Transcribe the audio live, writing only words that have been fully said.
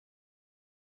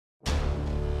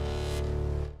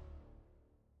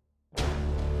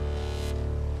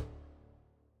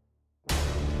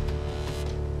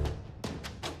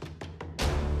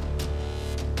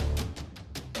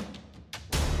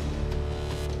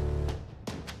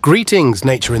Greetings,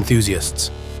 nature enthusiasts!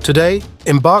 Today,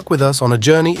 embark with us on a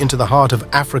journey into the heart of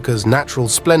Africa's natural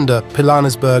splendor,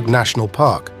 Pilanesberg National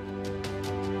Park.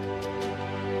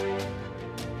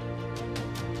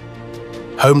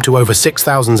 Home to over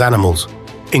 6,000 animals,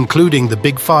 including the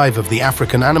Big Five of the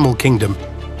African animal kingdom,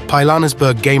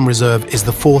 Pilanesberg Game Reserve is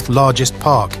the fourth largest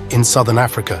park in southern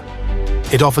Africa.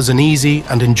 It offers an easy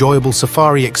and enjoyable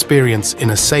safari experience in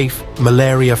a safe,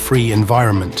 malaria-free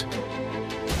environment.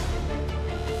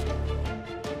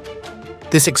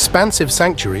 This expansive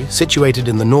sanctuary, situated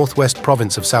in the northwest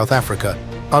province of South Africa,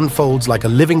 unfolds like a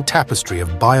living tapestry of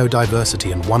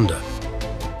biodiversity and wonder.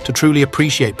 To truly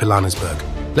appreciate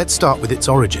Pilanesberg, let's start with its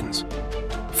origins.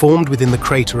 Formed within the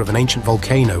crater of an ancient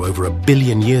volcano over 1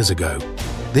 billion years ago,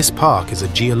 this park is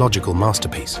a geological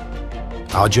masterpiece.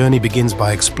 Our journey begins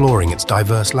by exploring its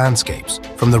diverse landscapes,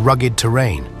 from the rugged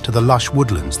terrain to the lush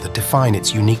woodlands that define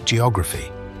its unique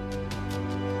geography.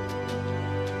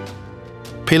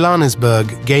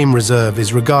 Pilanesberg Game Reserve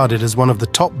is regarded as one of the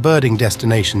top birding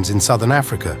destinations in southern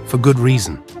Africa for good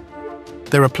reason.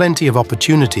 There are plenty of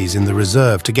opportunities in the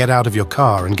reserve to get out of your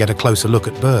car and get a closer look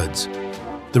at birds.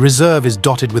 The reserve is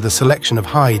dotted with a selection of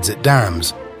hides at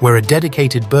dams, where a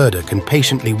dedicated birder can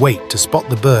patiently wait to spot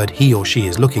the bird he or she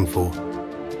is looking for.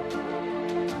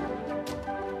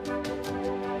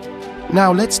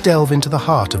 Now let's delve into the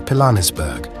heart of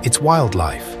Pilanesberg, its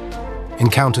wildlife.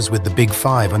 Encounters with the Big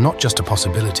Five are not just a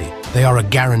possibility, they are a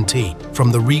guarantee.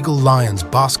 From the regal lions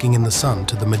basking in the sun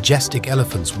to the majestic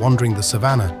elephants wandering the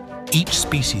savannah, each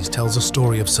species tells a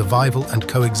story of survival and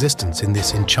coexistence in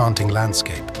this enchanting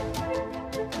landscape.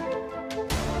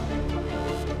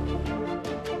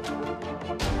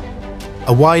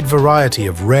 A wide variety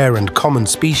of rare and common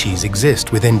species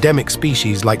exist, with endemic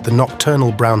species like the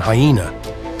nocturnal brown hyena,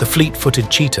 the fleet-footed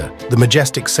cheetah, the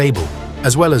majestic sable,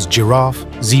 as well as giraffe,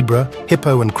 zebra,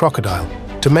 hippo and crocodile,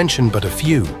 to mention but a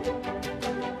few.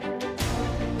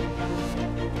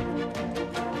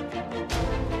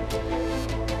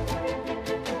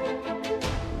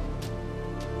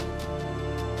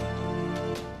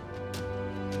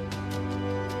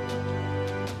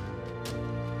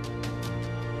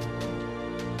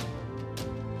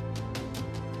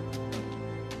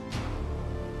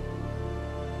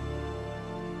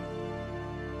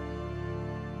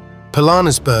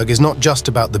 Pilanesberg is not just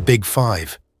about the Big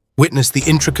Five. Witness the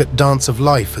intricate dance of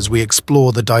life as we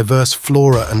explore the diverse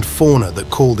flora and fauna that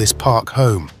call this park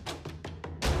home.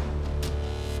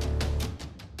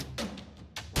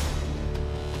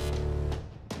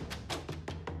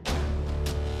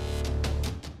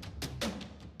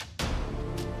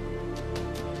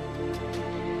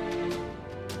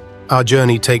 Our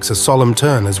journey takes a solemn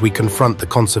turn as we confront the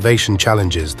conservation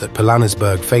challenges that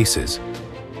Pilanesberg faces.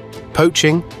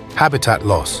 Poaching, habitat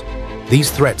loss,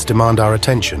 these threats demand our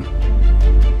attention.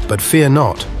 But fear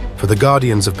not, for the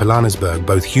guardians of Pilanesberg,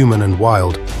 both human and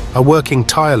wild, are working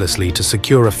tirelessly to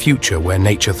secure a future where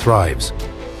nature thrives.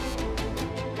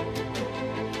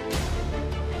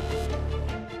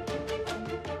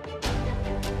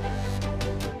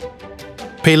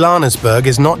 Pilanesberg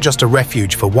is not just a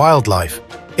refuge for wildlife,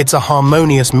 it's a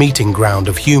harmonious meeting ground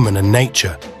of human and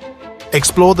nature.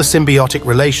 Explore the symbiotic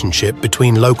relationship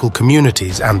between local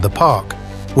communities and the park,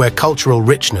 where cultural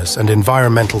richness and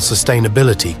environmental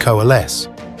sustainability coalesce.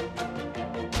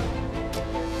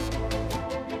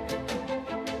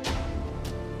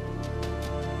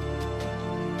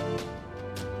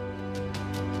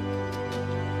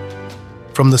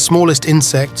 From the smallest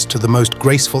insects to the most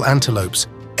graceful antelopes,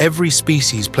 every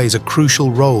species plays a crucial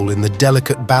role in the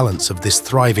delicate balance of this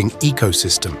thriving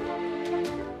ecosystem.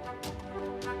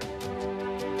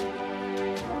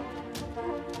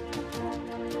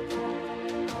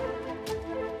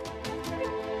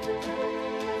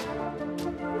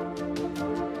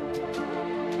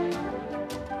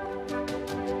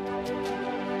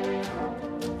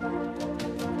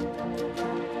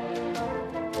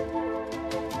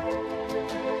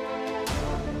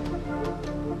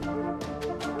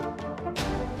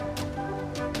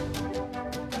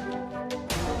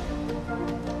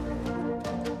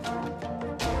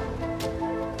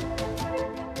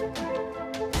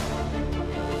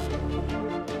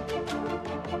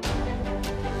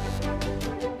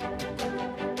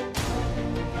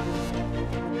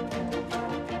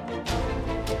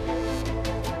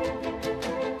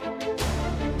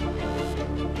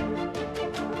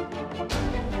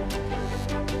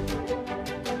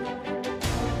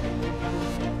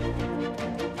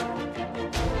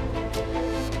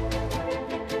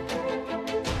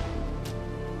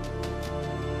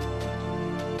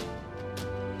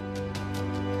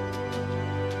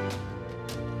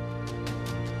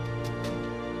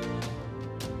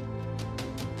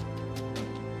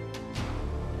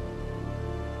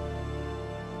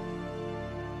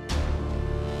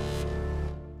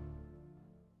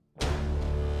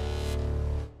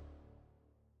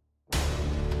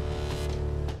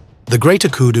 The greater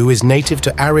kudu is native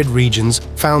to arid regions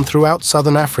found throughout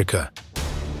southern Africa.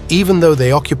 Even though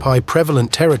they occupy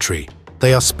prevalent territory,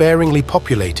 they are sparingly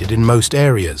populated in most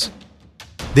areas.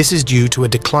 This is due to a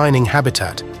declining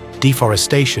habitat,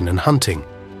 deforestation and hunting.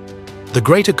 The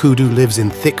greater kudu lives in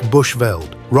thick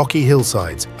bushveld, rocky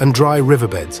hillsides and dry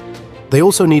riverbeds. They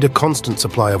also need a constant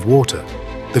supply of water.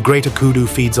 The greater kudu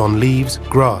feeds on leaves,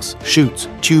 grass, shoots,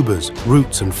 tubers,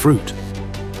 roots and fruit.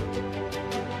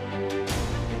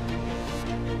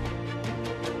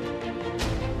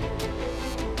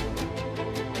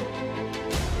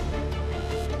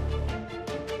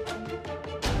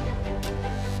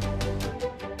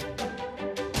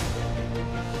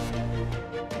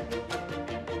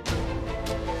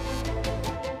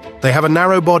 They have a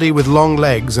narrow body with long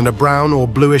legs and a brown or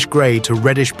bluish-grey to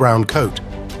reddish-brown coat.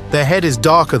 Their head is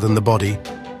darker than the body.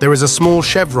 There is a small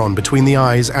chevron between the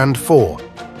eyes and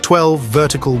 12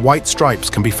 vertical white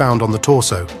stripes can be found on the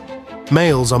torso.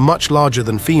 Males are much larger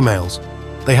than females.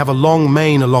 They have a long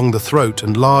mane along the throat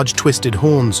and large twisted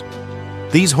horns.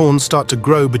 These horns start to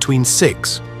grow between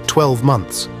 6–12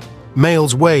 months.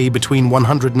 Males weigh between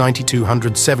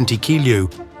 190–270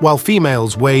 kg, while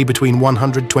females weigh between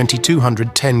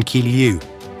 120–210 kg.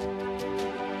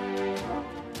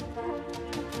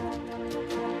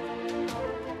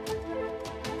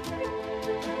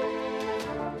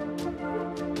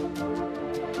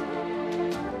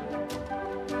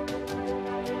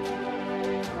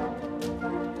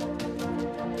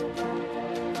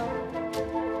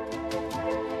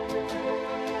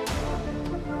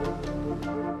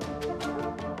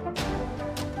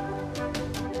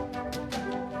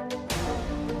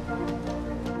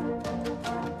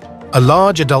 A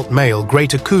large adult male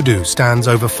greater kudu stands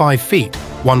over 5 feet,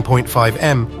 1.5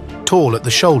 m, tall at the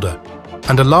shoulder,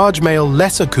 and a large male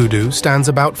lesser kudu stands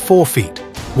about 4 feet,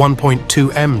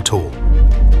 1.2 m tall.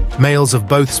 Males of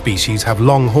both species have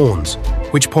long horns,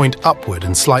 which point upward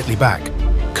and slightly back,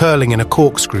 curling in a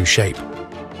corkscrew shape.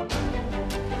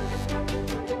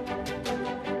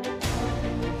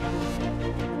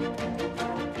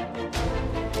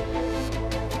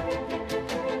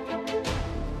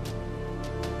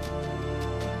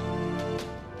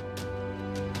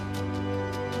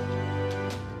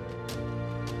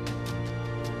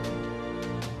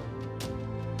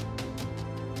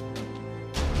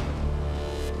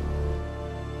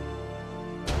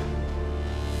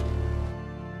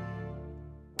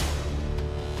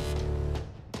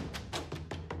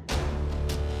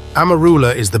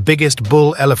 Amarula is the biggest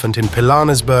bull elephant in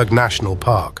Pilanesberg National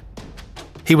Park.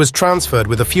 He was transferred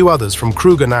with a few others from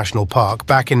Kruger National Park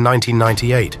back in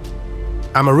 1998.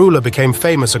 Amarula became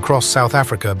famous across South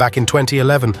Africa back in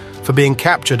 2011 for being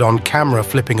captured on camera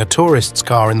flipping a tourist's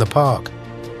car in the park.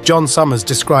 John Summers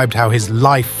described how his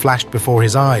life flashed before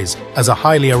his eyes as a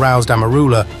highly aroused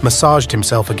Amarula massaged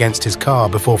himself against his car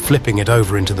before flipping it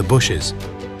over into the bushes.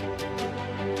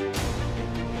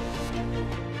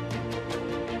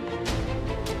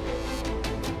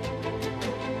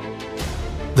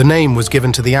 The name was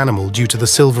given to the animal due to the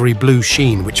silvery blue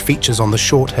sheen which features on the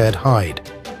short-haired hide.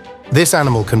 This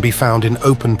animal can be found in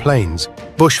open plains,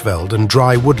 bushveld and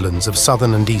dry woodlands of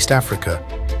southern and East Africa.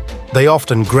 They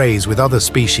often graze with other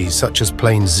species such as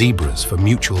plains zebras for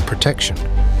mutual protection.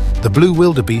 The blue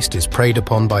wildebeest is preyed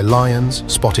upon by lions,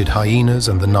 spotted hyenas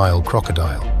and the Nile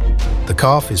crocodile. The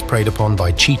calf is preyed upon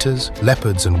by cheetahs,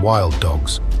 leopards and wild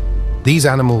dogs. These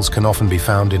animals can often be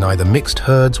found in either mixed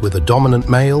herds with a dominant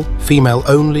male,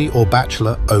 female-only or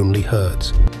bachelor-only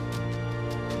herds.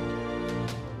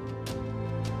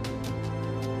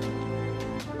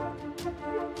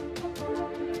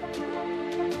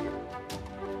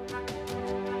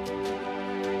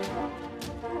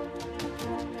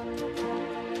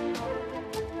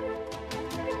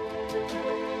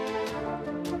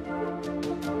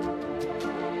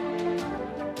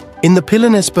 In the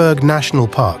Pilanesberg National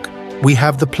Park, we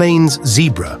have the plains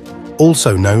zebra,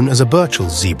 also known as a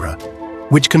Burchell's zebra,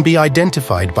 which can be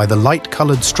identified by the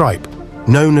light-colored stripe,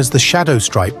 known as the shadow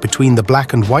stripe between the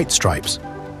black and white stripes.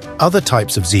 Other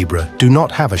types of zebra do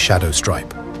not have a shadow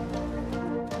stripe.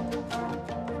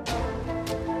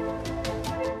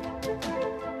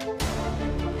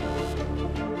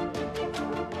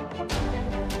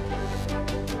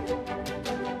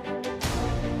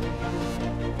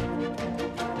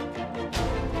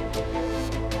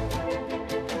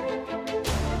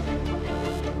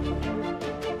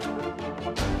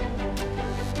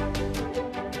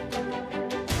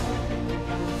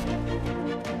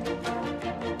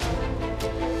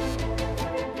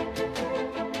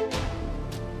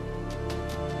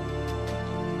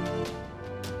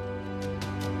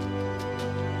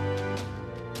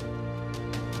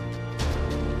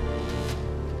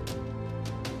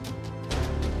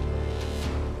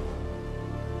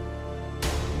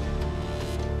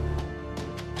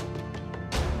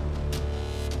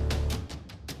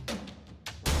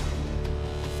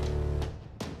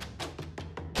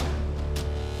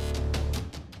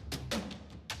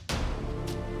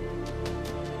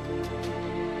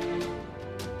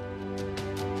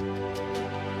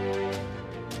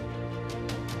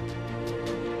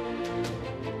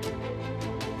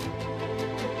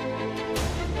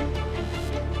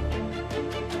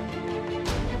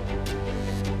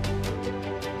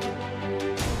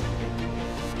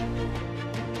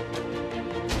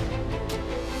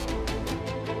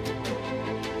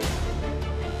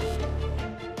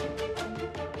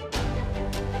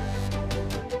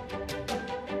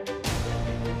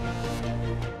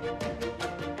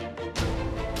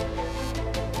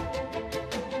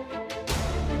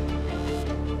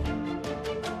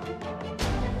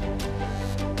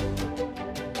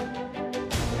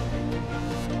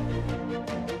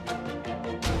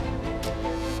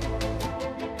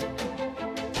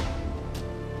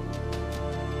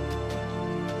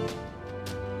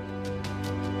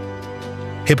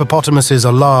 Hippopotamuses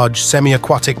are large,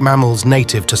 semi-aquatic mammals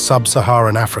native to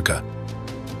sub-Saharan Africa.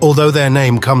 Although their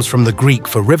name comes from the Greek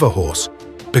for river horse,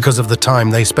 because of the time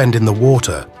they spend in the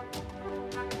water.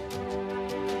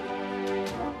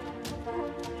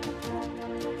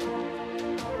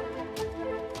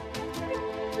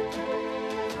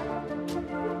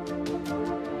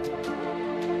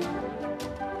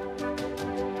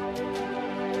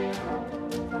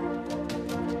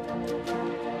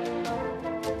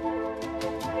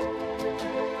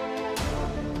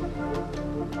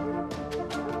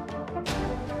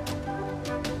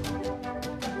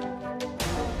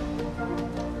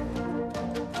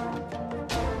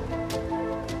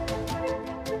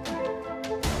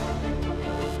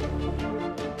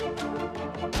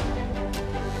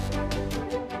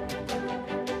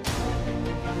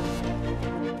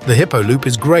 The hippo loop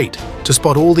is great to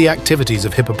spot all the activities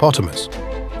of hippopotamus.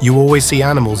 You always see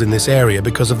animals in this area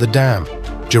because of the dam.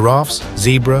 Giraffes,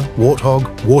 zebra,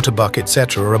 warthog, waterbuck,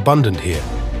 etc. are abundant here.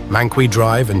 Manqui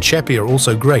Drive and Chepi are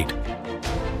also great.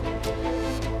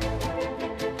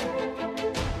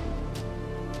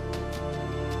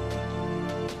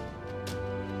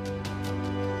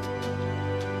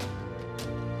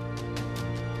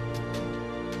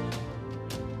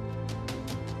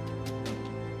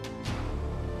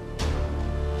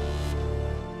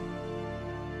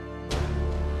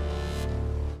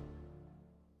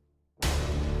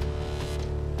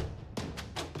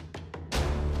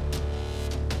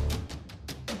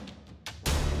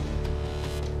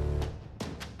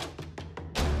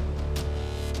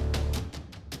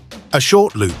 A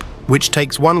short loop, which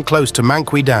takes one close to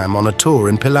Manqui Dam on a tour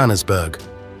in Pilanesberg.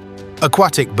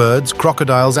 Aquatic birds,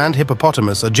 crocodiles and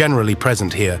hippopotamus are generally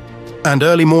present here, and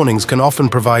early mornings can often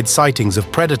provide sightings of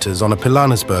predators on a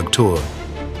Pilanesberg tour.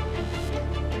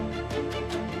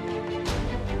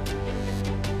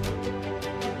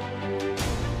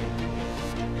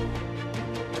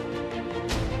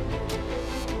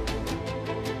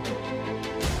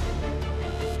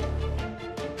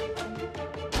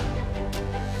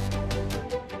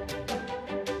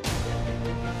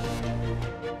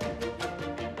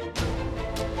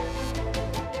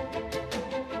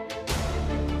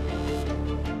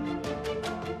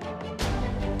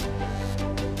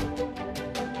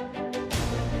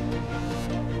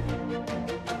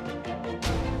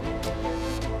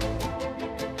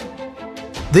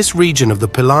 This region of the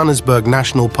Pilanesberg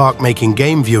National Park, making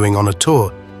game viewing on a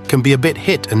tour can be a bit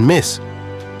hit and miss.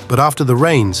 But after the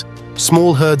rains,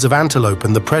 small herds of antelope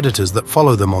and the predators that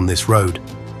follow them on this road.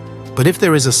 But if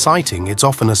there is a sighting, it's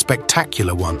often a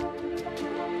spectacular one.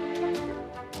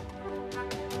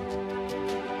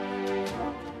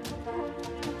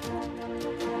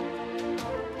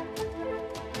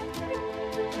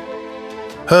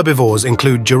 Herbivores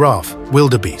include giraffe,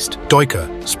 wildebeest,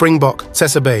 duiker, springbok,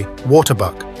 tsessebe,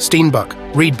 waterbuck, steenbuck,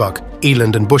 reedbuck,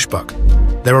 eland and bushbuck.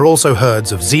 There are also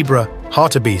herds of zebra,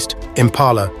 hartebeest,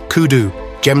 impala, kudu,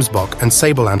 gemsbok and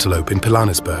sable antelope in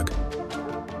Pilanesberg.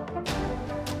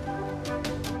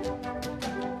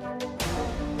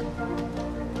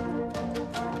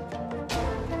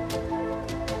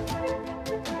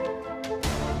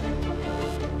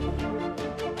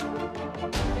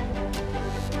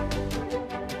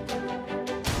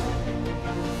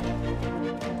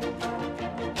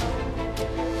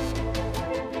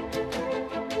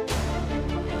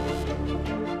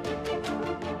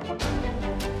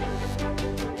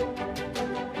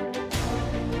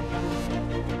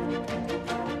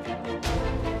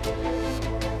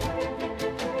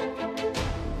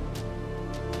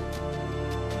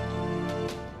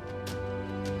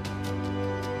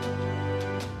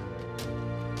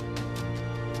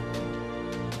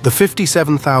 The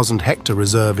 57,000-hectare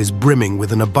reserve is brimming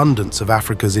with an abundance of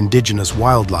Africa's indigenous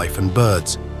wildlife and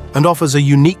birds, and offers a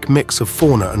unique mix of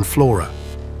fauna and flora.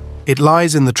 It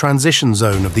lies in the transition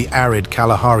zone of the arid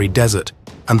Kalahari Desert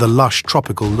and the lush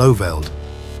tropical Lowveld.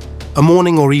 A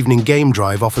morning or evening game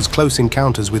drive offers close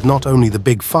encounters with not only the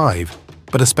Big Five,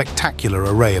 but a spectacular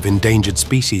array of endangered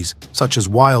species, such as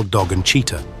wild dog and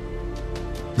cheetah.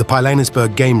 The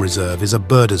Pilanesberg Game Reserve is a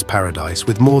birder's paradise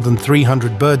with more than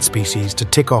 300 bird species to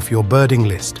tick off your birding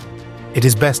list. It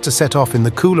is best to set off in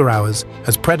the cooler hours,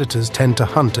 as predators tend to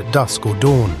hunt at dusk or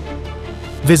dawn.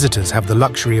 Visitors have the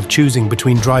luxury of choosing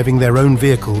between driving their own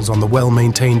vehicles on the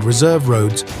well-maintained reserve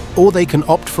roads, or they can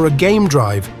opt for a game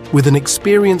drive with an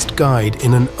experienced guide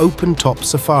in an open-top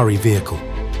safari vehicle.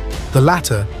 The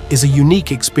latter is a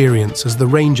unique experience, as the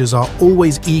rangers are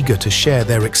always eager to share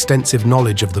their extensive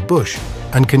knowledge of the bush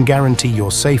and can guarantee your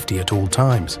safety at all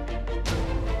times.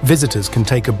 Visitors can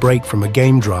take a break from a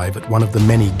game drive at one of the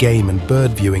many game and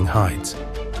bird viewing hides.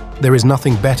 There is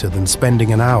nothing better than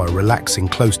spending an hour relaxing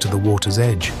close to the water's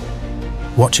edge,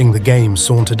 watching the game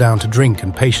saunter down to drink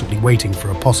and patiently waiting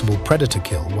for a possible predator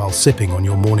kill while sipping on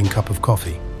your morning cup of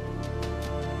coffee.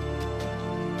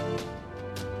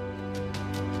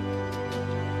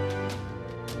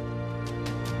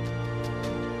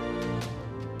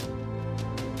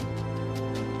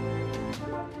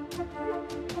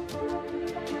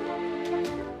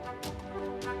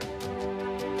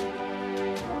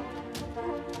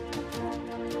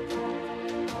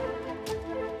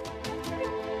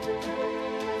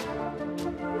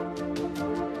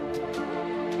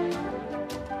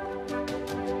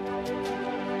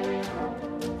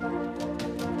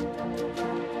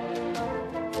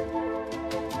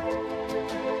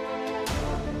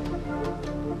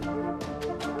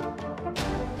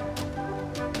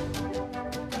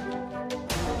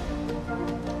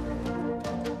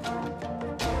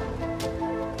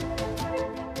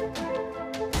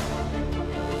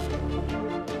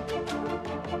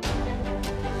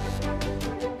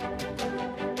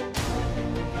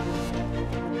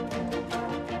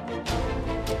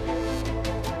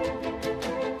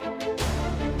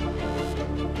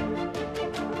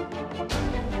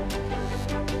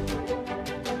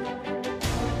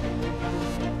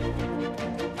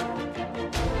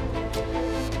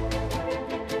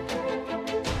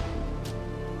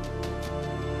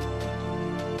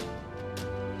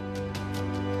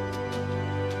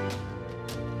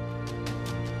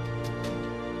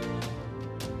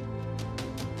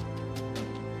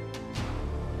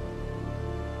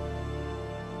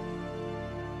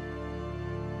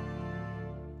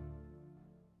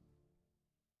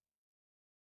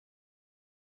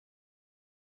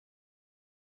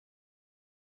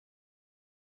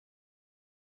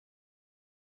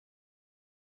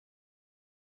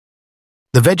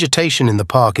 The vegetation in the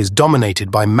park is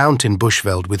dominated by mountain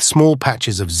bushveld with small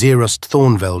patches of xerust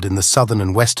thornveld in the southern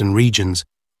and western regions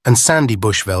and sandy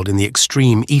bushveld in the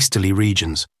extreme easterly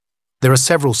regions. There are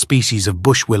several species of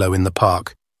bush willow in the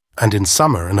park, and in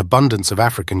summer an abundance of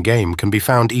African game can be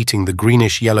found eating the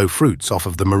greenish-yellow fruits off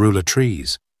of the marula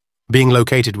trees. Being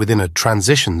located within a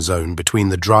transition zone between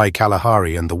the dry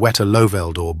Kalahari and the wetter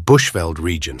lowveld or bushveld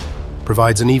region,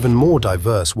 provides an even more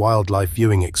diverse wildlife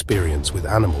viewing experience with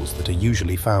animals that are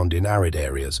usually found in arid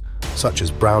areas, such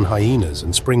as brown hyenas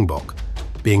and springbok,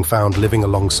 being found living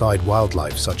alongside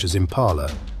wildlife such as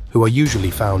impala, who are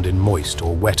usually found in moist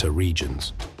or wetter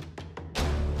regions.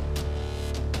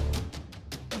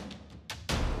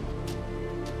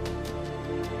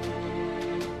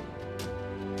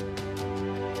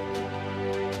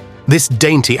 This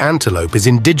dainty antelope is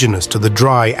indigenous to the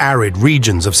dry, arid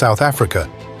regions of South Africa,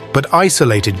 but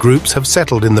isolated groups have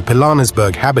settled in the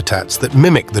Pilanesberg habitats that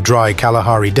mimic the dry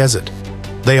Kalahari Desert.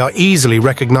 They are easily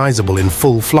recognizable in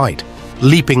full flight,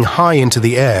 leaping high into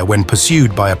the air when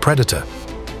pursued by a predator.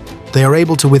 They are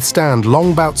able to withstand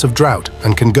long bouts of drought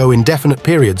and can go indefinite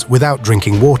periods without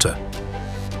drinking water.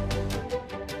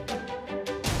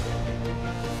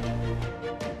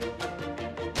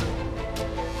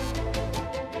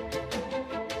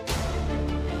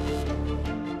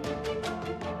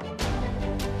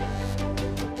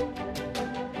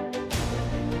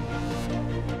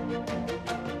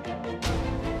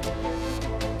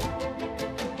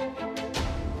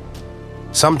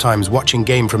 Sometimes watching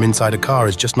game from inside a car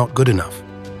is just not good enough.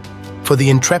 For the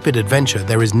intrepid adventure,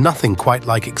 there is nothing quite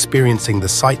like experiencing the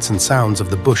sights and sounds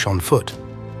of the bush on foot.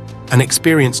 An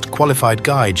experienced, qualified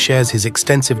guide shares his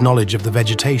extensive knowledge of the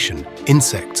vegetation,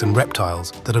 insects and reptiles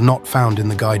that are not found in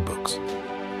the guidebooks.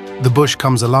 The bush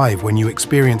comes alive when you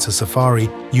experience a safari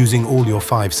using all your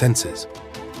 5 senses.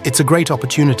 It's a great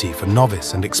opportunity for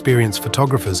novice and experienced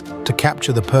photographers to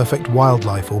capture the perfect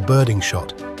wildlife or birding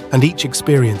shot, and each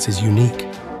experience is unique.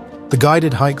 The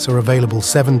guided hikes are available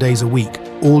 7 days a week,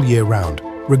 all year round,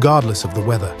 regardless of the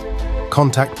weather.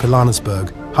 Contact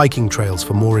Pilanesberg Hiking Trails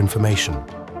for more information.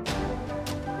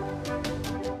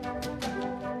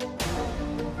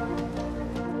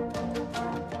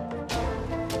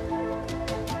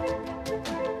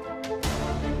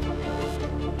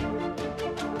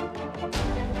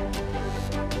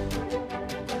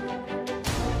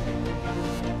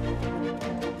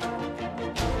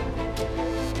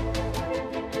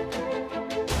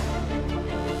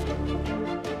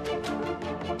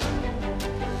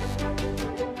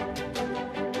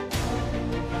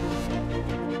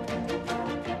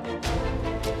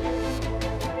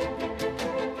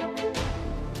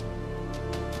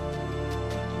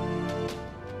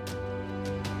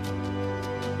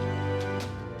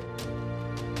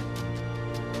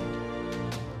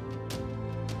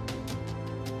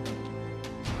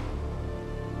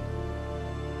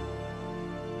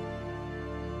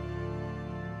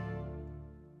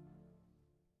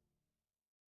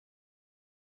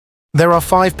 There are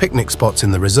 5 picnic spots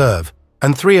in the reserve,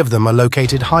 and 3 of them are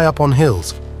located high up on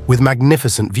hills, with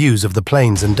magnificent views of the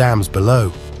plains and dams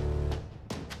below.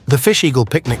 The Fish Eagle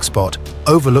picnic spot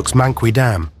overlooks Manqui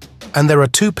Dam, and there are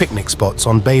 2 picnic spots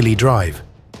on Bailey Drive.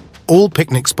 All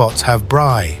picnic spots have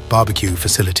braai barbecue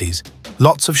facilities,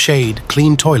 lots of shade,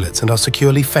 clean toilets, and are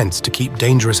securely fenced to keep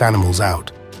dangerous animals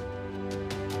out.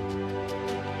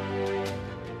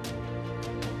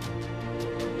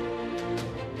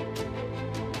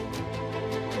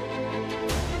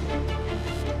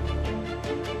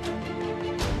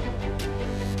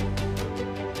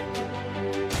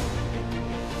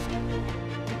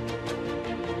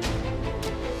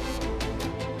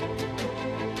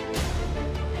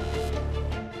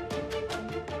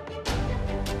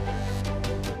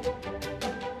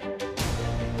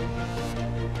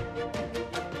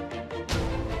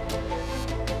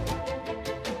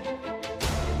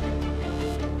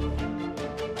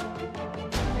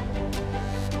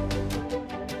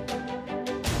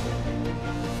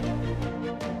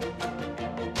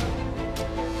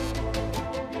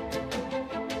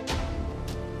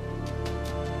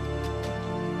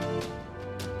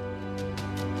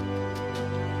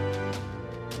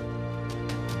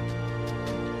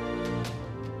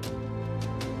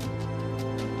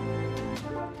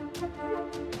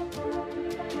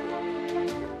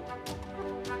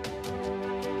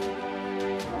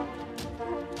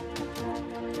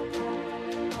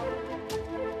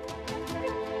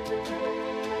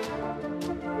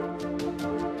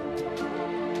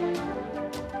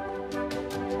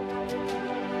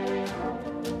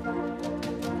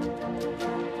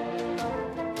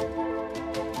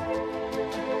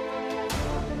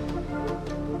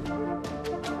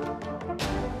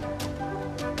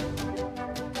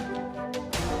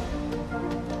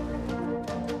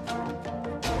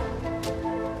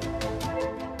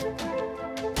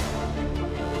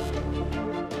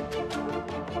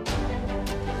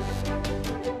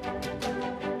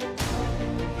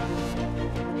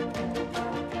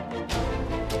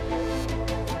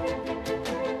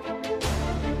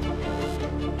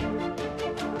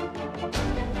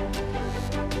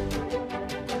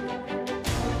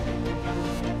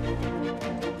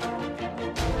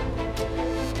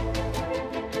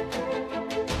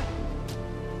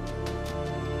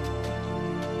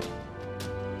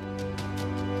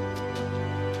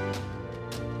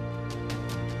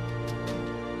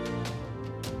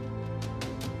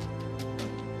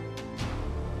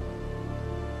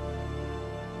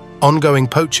 Ongoing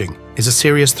poaching is a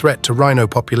serious threat to rhino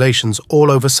populations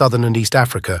all over southern and East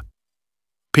Africa.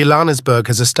 Pilanesberg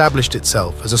has established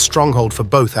itself as a stronghold for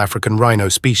both African rhino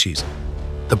species,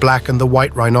 the black and the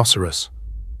white rhinoceros.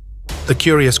 The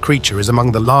curious creature is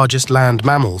among the largest land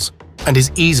mammals and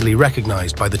is easily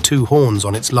recognized by the 2 horns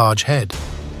on its large head.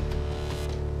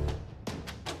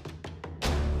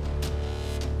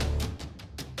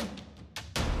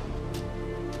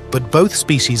 But both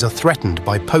species are threatened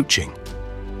by poaching.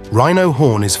 Rhino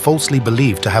horn is falsely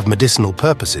believed to have medicinal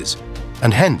purposes,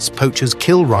 and hence poachers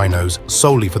kill rhinos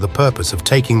solely for the purpose of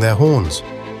taking their horns.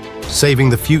 Saving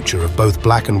the future of both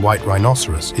black and white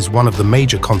rhinoceros is one of the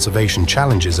major conservation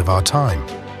challenges of our time.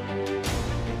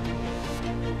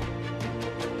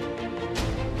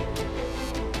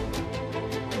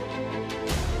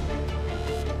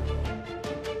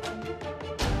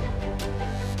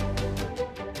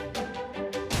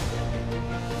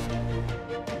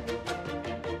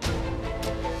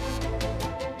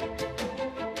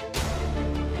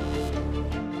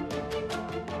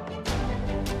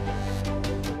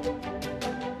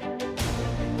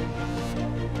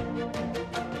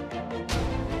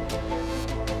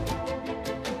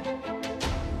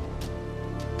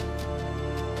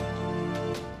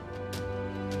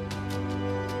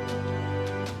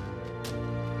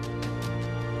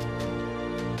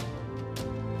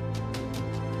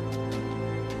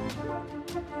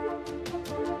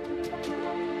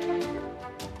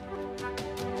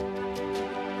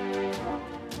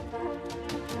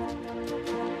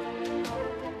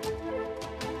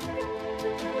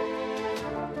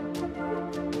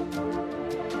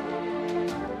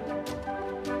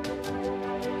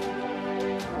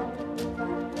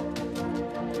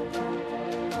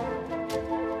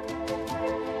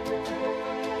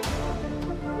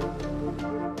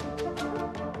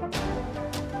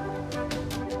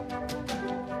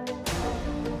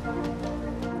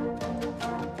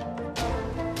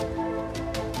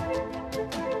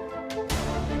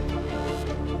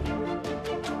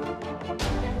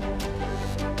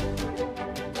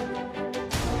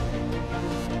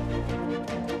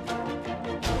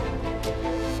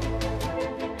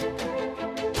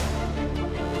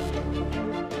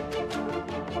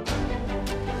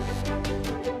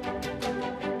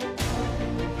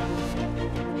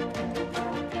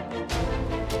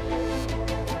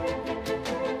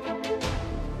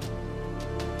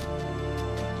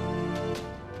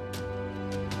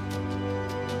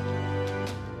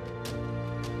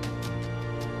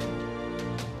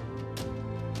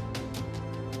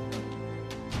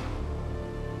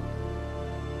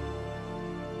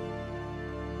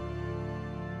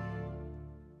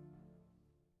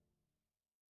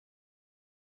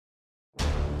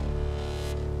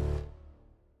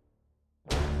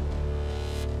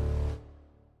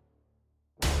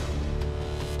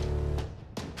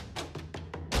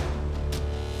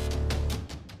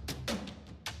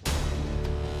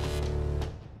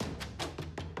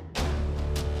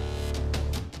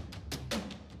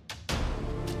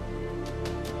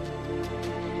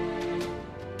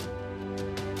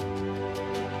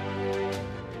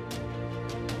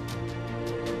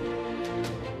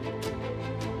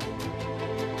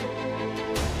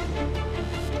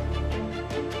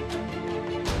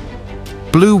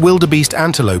 blue wildebeest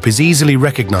antelope is easily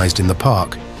recognized in the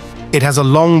park. It has a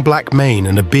long black mane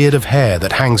and a beard of hair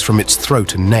that hangs from its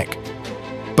throat and neck.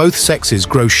 Both sexes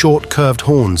grow short, curved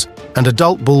horns, and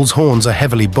adult bulls' horns are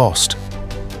heavily bossed.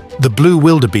 The blue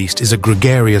wildebeest is a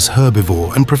gregarious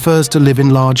herbivore and prefers to live in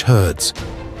large herds.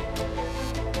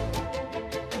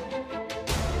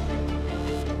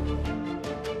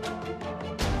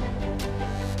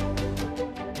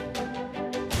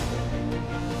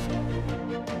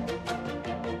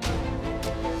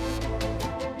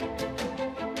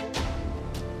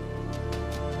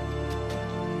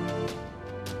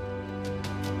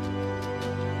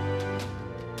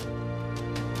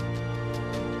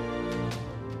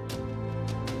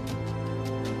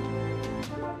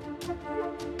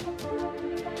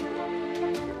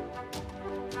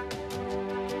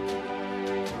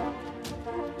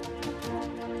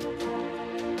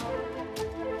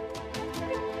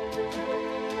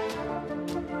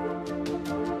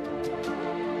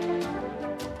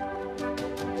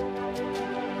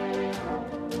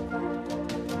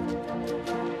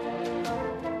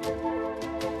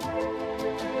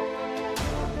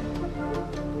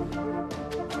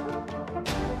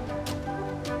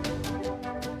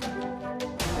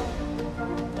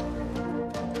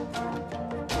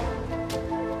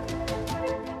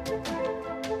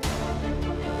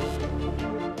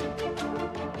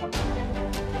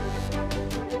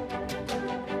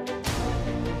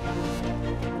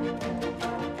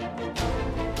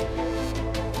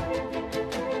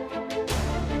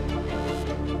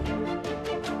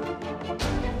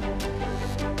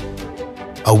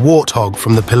 A warthog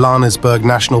from the Pilanesberg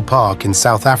National Park in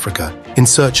South Africa in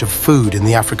search of food in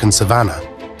the African savanna.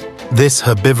 This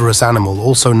herbivorous animal,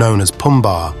 also known as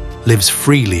pumba, lives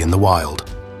freely in the wild.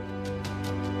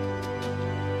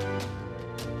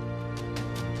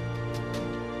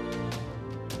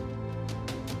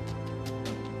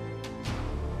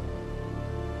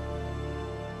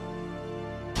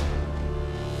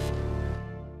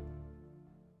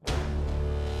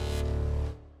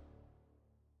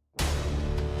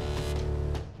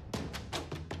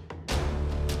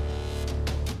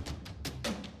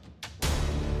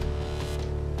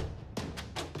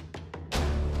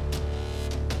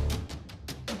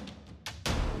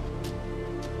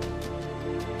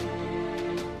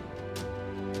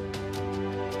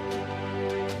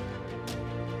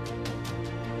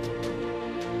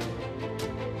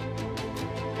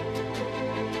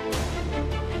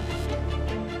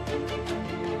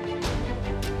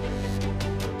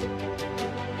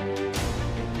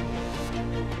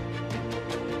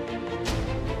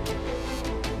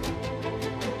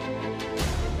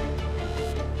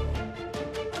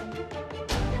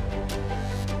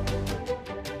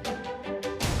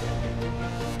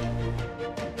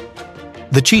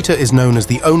 The cheetah is known as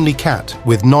the only cat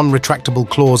with non-retractable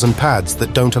claws and pads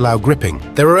that don't allow gripping.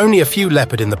 There are only a few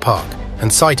leopard in the park, and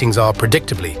sightings are,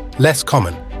 predictably, less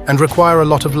common and require a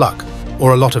lot of luck,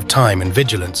 or a lot of time and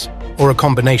vigilance, or a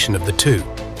combination of the two.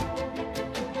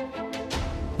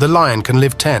 The lion can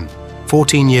live 10,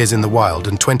 14 years in the wild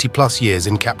and 20+ years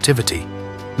in captivity.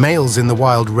 Males in the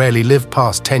wild rarely live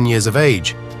past 10 years of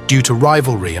age due to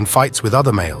rivalry and fights with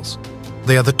other males.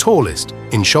 They are the tallest,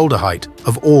 in shoulder height,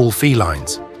 of all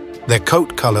felines. Their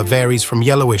coat color varies from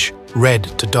yellowish red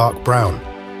to dark brown.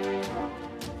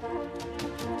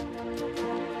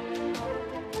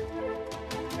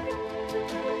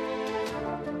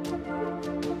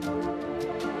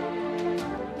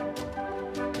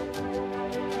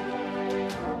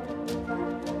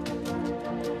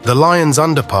 The lion's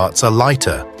underparts are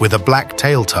lighter with a black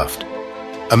tail tuft.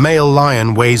 A male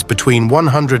lion weighs between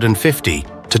 150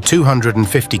 to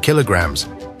 250 kilograms,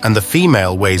 and the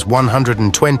female weighs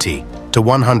 120 to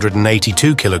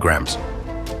 182 kilograms.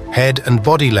 Head and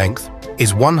body length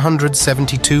is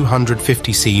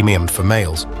 170-250 cm for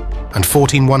males and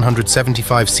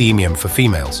 14175 cm for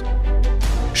females.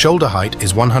 Shoulder height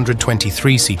is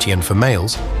 123 cm for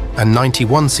males and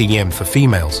 91 cm for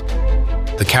females.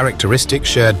 The characteristic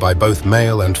shared by both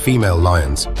male and female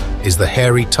lions is the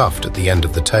hairy tuft at the end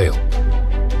of the tail.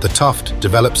 The tuft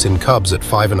develops in cubs at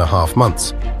 5.5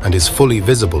 months and is fully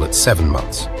visible at 7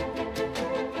 months.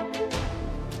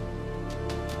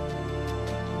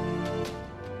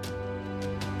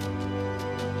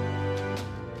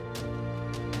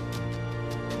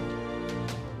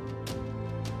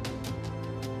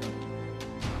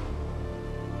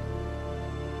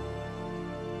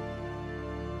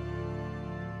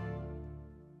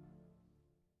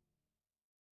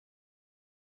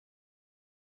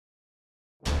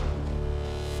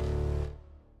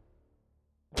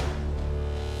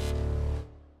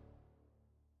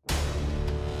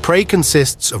 prey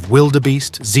consists of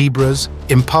wildebeest, zebras,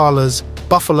 impalas,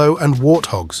 buffalo, and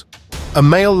warthogs. A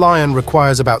male lion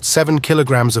requires about 7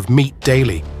 kilograms of meat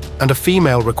daily, and a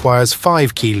female requires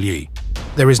 5 kg.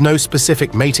 There is no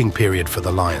specific mating period for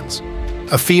the lions.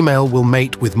 A female will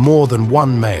mate with more than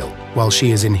one male while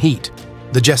she is in heat.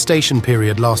 The gestation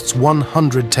period lasts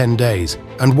 110 days,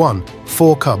 and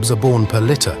 4 cubs are born per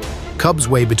litter. Cubs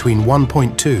weigh between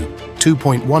 1.2 to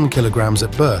 2.1 kilograms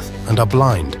at birth and are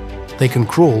blind. They can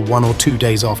crawl 1 or 2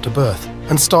 days after birth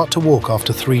and start to walk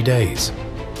after 3 days.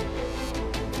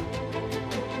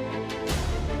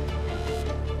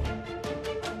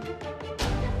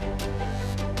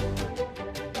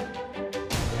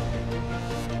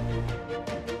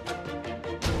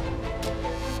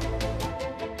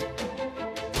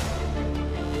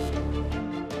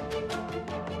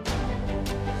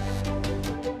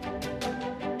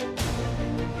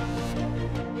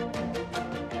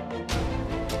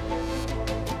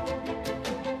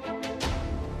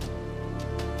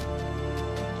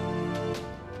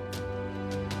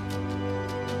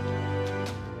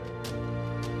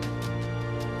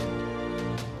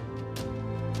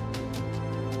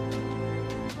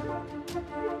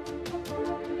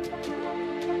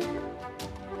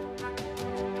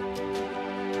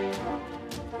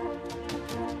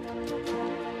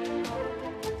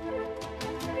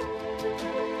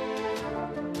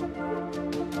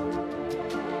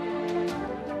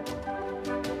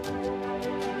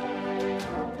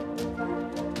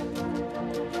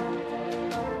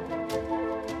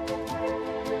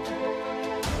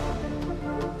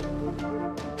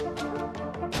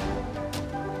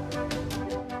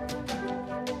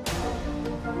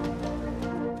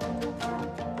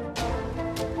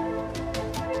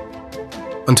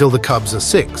 Until the cubs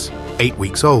are 8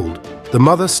 weeks old, the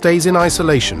mother stays in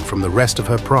isolation from the rest of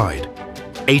her pride.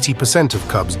 80% of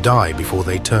cubs die before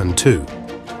they turn 2.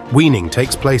 Weaning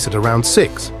takes place at around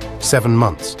 7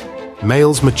 months.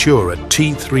 Males mature at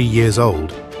 3 years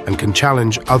old and can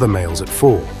challenge other males at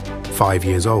 5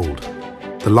 years old.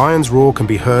 The lion's roar can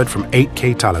be heard from 8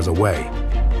 ktalas away.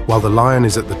 While the lion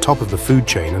is at the top of the food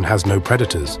chain and has no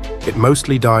predators, it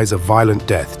mostly dies a violent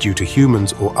death due to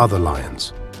humans or other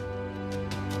lions.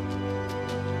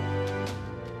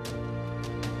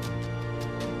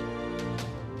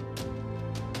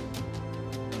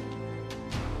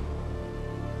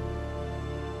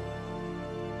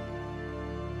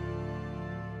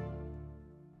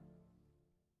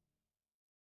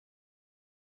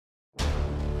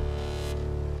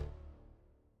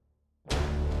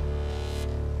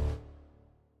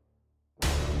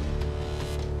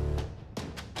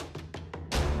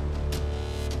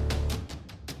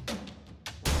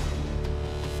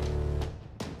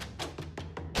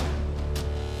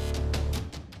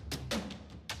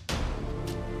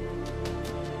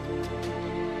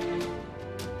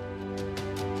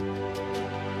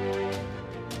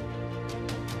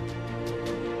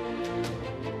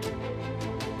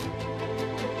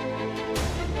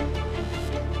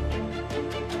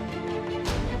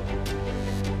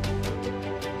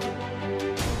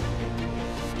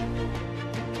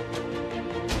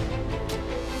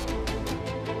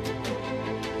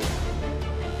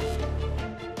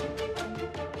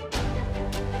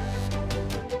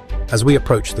 As we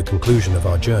approach the conclusion of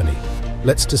our journey,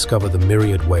 let's discover the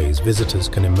myriad ways visitors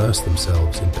can immerse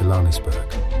themselves in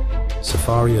Pilanesberg.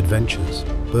 Safari adventures,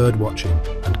 bird-watching,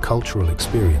 and cultural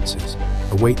experiences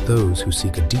await those who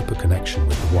seek a deeper connection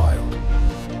with the wild.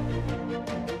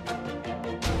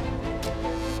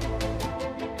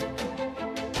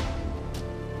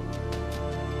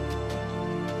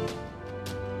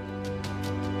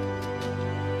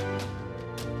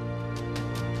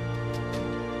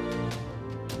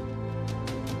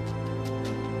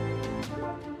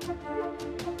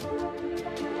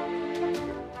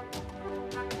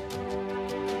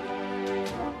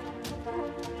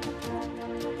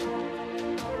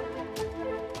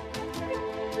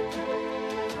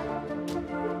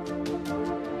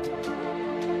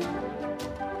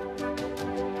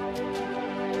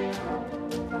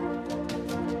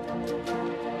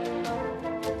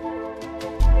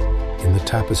 In the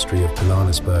tapestry of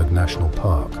Pilanesberg National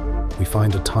Park, we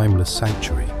find a timeless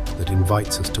sanctuary that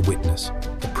invites us to witness,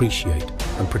 appreciate,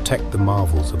 and protect the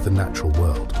marvels of the natural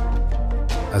world.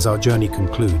 As our journey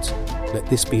concludes, let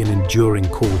this be an enduring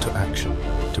call to action,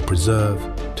 to preserve,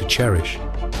 to cherish,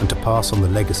 and to pass on the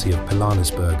legacy of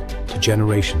Pilanesberg to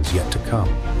generations yet to come.